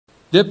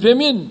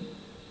Depremin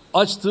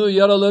açtığı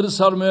yaraları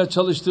sarmaya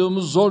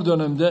çalıştığımız zor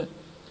dönemde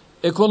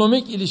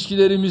ekonomik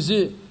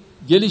ilişkilerimizi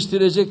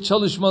geliştirecek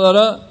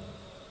çalışmalara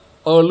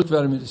ağırlık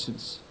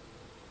vermelisiniz.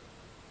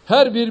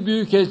 Her bir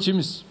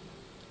büyükelçimiz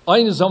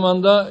aynı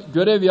zamanda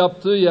görev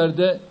yaptığı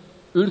yerde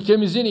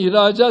ülkemizin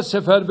ihracat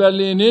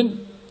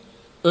seferberliğinin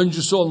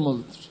öncüsü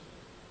olmalıdır.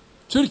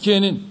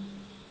 Türkiye'nin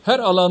her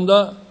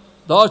alanda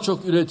daha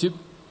çok üretip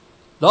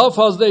daha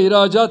fazla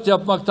ihracat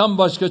yapmaktan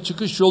başka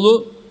çıkış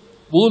yolu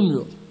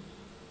bulunmuyor.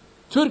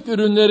 Türk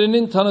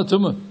ürünlerinin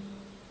tanıtımı,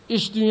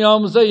 iç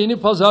dünyamıza yeni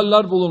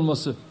pazarlar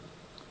bulunması,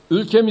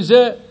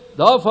 ülkemize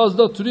daha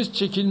fazla turist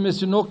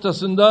çekilmesi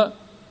noktasında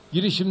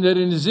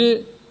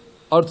girişimlerinizi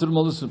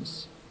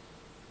artırmalısınız.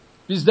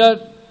 Bizler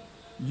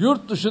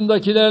yurt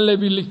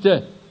dışındakilerle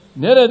birlikte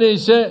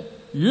neredeyse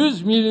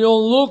 100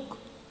 milyonluk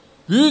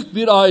büyük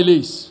bir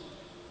aileyiz.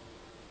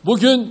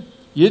 Bugün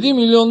 7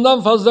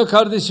 milyondan fazla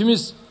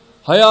kardeşimiz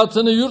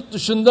hayatını yurt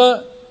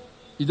dışında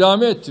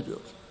idame ettiriyor.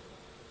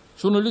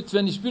 Şunu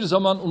lütfen hiçbir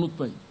zaman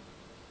unutmayın.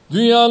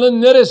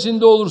 Dünyanın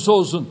neresinde olursa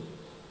olsun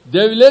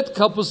devlet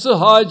kapısı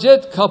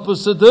hacet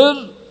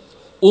kapısıdır,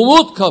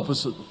 umut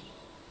kapısıdır.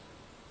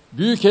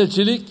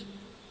 Büyükelçilik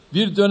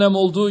bir dönem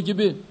olduğu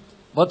gibi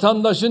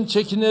vatandaşın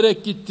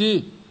çekinerek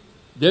gittiği,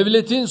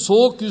 devletin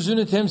soğuk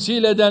yüzünü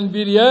temsil eden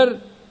bir yer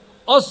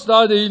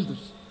asla değildir.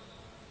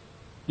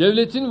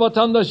 Devletin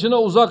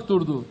vatandaşına uzak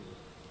durduğu,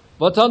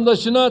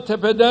 vatandaşına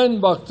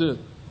tepeden baktığı,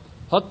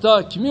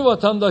 hatta kimi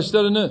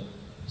vatandaşlarını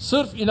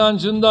sırf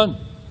inancından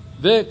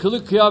ve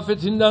kılık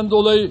kıyafetinden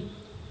dolayı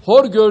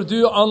hor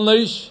gördüğü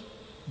anlayış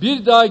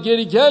bir daha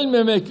geri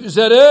gelmemek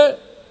üzere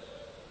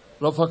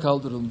rafa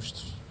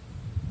kaldırılmıştır.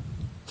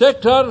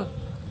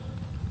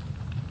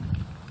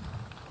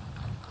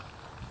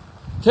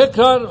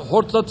 Tekrar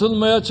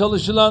hortlatılmaya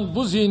çalışılan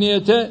bu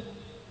zihniyete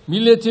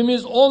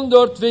milletimiz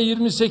 14 ve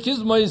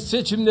 28 Mayıs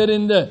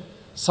seçimlerinde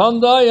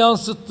sandığa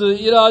yansıttığı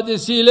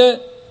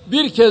iradesiyle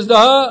bir kez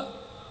daha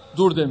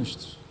dur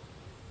demiştir.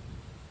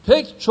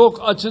 Pek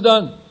çok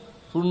açıdan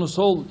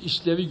turnusol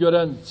işlevi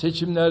gören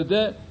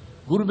seçimlerde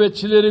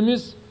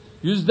gurbetçilerimiz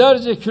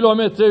yüzlerce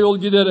kilometre yol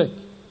giderek,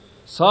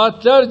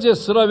 saatlerce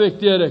sıra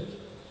bekleyerek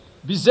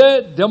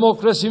bize,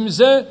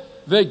 demokrasimize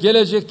ve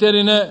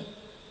geleceklerine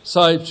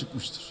sahip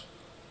çıkmıştır.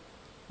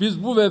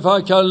 Biz bu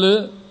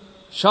vefakarlığı,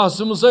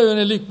 şahsımıza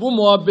yönelik bu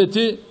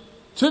muhabbeti,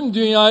 tüm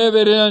dünyaya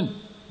verilen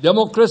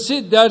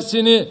demokrasi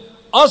dersini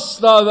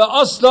asla ve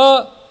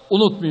asla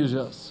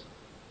unutmayacağız.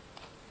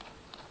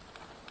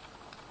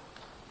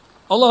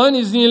 Allah'ın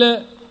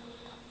izniyle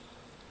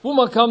bu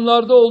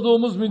makamlarda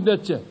olduğumuz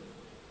müddetçe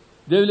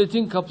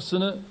devletin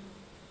kapısını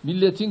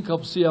milletin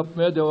kapısı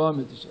yapmaya devam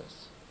edeceğiz.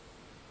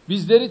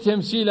 Bizleri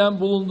temsilen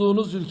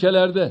bulunduğunuz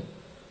ülkelerde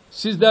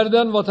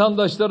sizlerden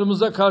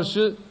vatandaşlarımıza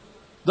karşı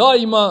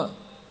daima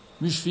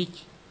müşfik,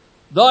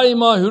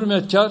 daima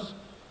hürmetkar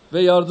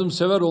ve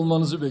yardımsever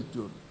olmanızı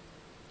bekliyorum.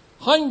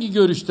 Hangi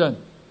görüşten,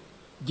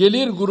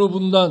 gelir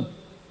grubundan,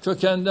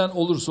 kökenden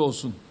olursa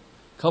olsun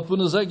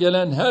kapınıza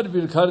gelen her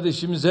bir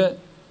kardeşimize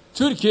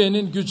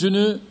Türkiye'nin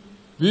gücünü,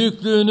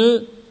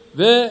 büyüklüğünü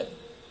ve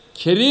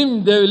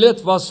kerim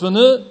devlet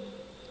vasfını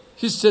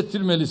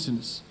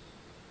hissettirmelisiniz.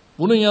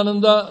 Bunun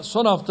yanında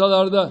son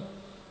haftalarda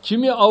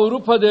kimi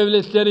Avrupa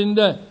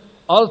devletlerinde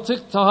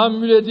artık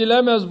tahammül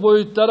edilemez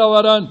boyutlara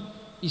varan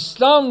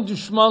İslam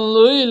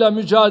düşmanlığıyla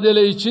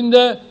mücadele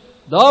içinde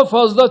daha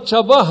fazla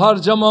çaba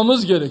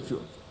harcamamız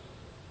gerekiyor.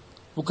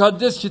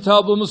 Mukaddes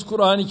kitabımız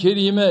Kur'an-ı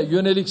Kerim'e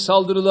yönelik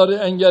saldırıları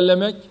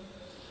engellemek,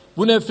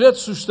 bu nefret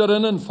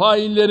suçlarının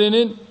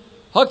faillerinin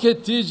hak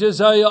ettiği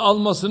cezayı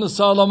almasını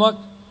sağlamak,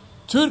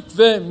 Türk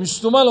ve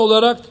Müslüman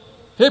olarak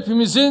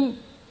hepimizin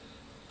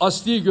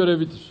asli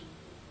görevidir.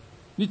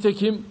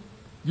 Nitekim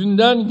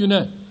günden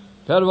güne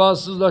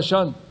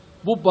pervasızlaşan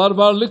bu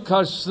barbarlık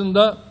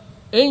karşısında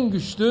en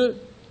güçlü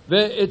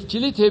ve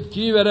etkili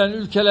tepkiyi veren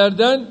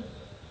ülkelerden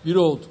biri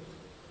olduk.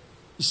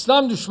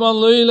 İslam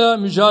düşmanlığıyla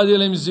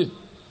mücadelemizi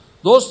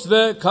dost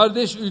ve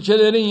kardeş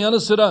ülkelerin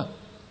yanı sıra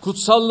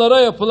kutsallara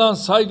yapılan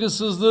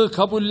saygısızlığı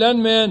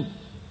kabullenmeyen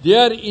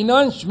diğer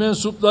inanç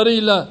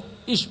mensuplarıyla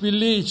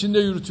işbirliği içinde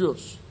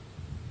yürütüyoruz.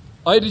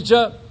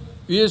 Ayrıca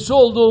üyesi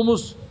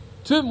olduğumuz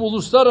tüm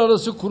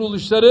uluslararası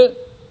kuruluşları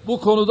bu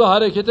konuda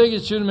harekete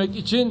geçirmek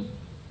için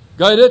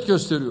gayret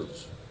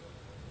gösteriyoruz.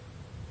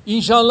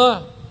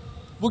 İnşallah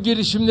bu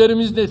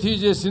girişimlerimiz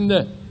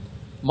neticesinde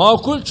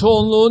makul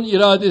çoğunluğun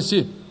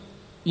iradesi,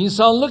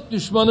 insanlık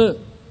düşmanı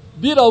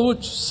bir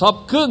avuç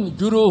sapkın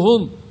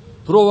güruhun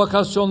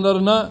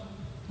provokasyonlarına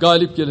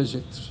galip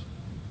gelecektir.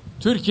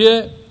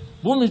 Türkiye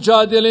bu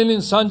mücadelenin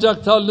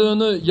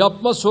sancaktarlığını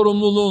yapma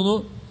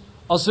sorumluluğunu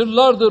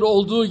asırlardır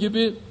olduğu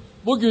gibi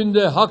bugün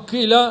de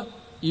hakkıyla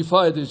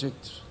ifa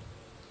edecektir.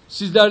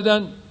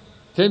 Sizlerden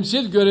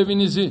temsil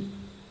görevinizi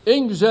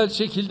en güzel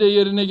şekilde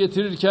yerine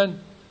getirirken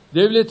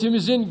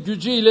devletimizin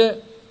gücüyle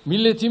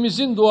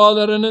milletimizin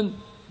dualarının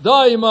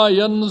daima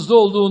yanınızda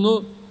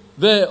olduğunu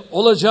ve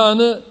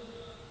olacağını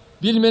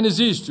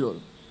bilmenizi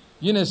istiyorum.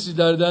 Yine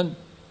sizlerden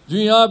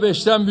dünya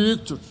 5'ten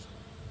büyüktür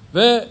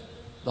ve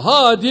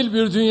daha adil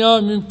bir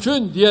dünya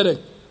mümkün diyerek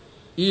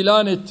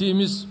ilan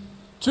ettiğimiz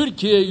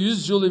Türkiye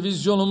yüzyılı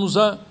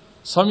vizyonumuza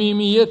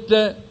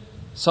samimiyetle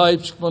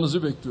sahip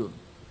çıkmanızı bekliyorum.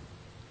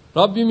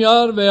 Rabbim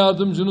yar ve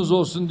yardımcınız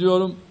olsun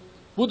diyorum.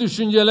 Bu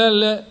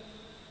düşüncelerle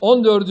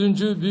 14.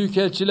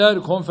 Büyükelçiler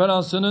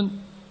Konferansı'nın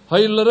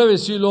hayırlara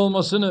vesile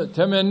olmasını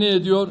temenni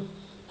ediyor.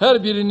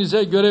 Her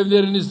birinize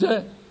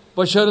görevlerinizde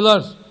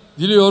başarılar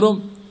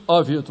diliyorum.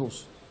 Afiyet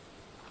olsun.